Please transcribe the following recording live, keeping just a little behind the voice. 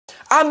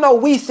I know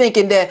we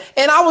thinking that,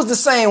 and I was the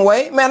same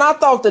way, man. I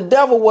thought the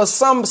devil was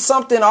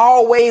something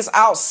always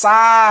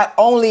outside,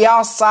 only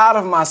outside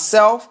of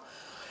myself.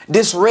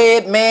 This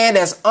red man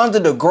that's under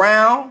the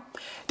ground,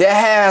 that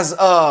has,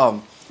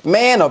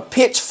 man, a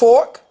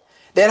pitchfork,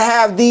 that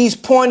have these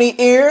pointy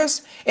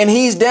ears, and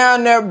he's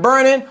down there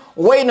burning,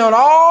 waiting on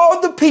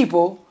all the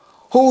people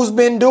who's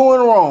been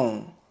doing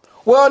wrong.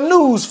 Well,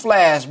 news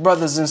flash,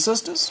 brothers and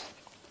sisters.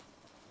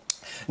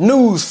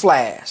 News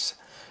flash.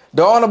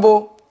 The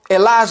Honorable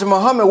Elijah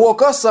Muhammad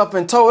woke us up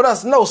and told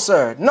us, no,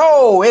 sir,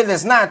 no, it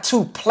is not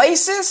two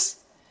places.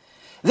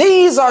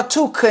 These are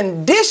two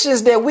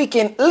conditions that we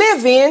can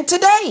live in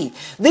today.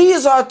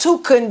 These are two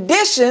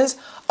conditions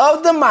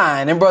of the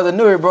mind. And Brother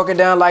Nuri broke it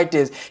down like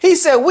this. He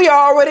said, we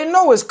already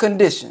know his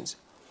conditions.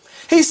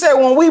 He said,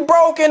 when we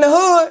broke in the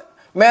hood,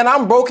 man,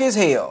 I'm broke as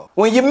hell.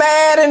 When you're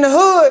mad in the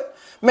hood,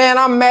 man,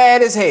 I'm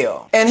mad as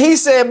hell. And he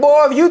said,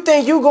 boy, if you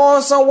think you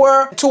going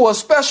somewhere to a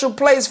special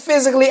place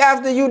physically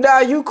after you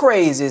die, you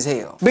crazy as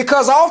hell.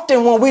 Because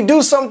often when we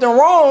do something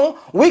wrong,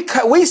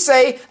 we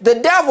say, the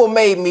devil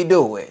made me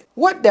do it.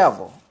 What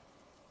devil?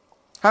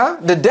 Huh?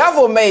 The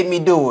devil made me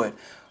do it.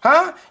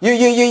 Huh?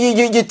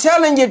 You're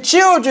telling your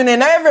children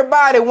and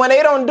everybody when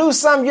they don't do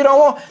something you don't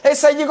want, they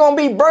say you're going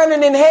to be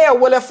burning in hell.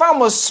 Well, if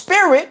I'm a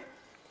spirit,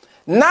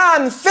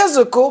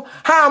 non-physical,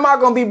 how am I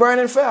going to be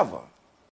burning forever?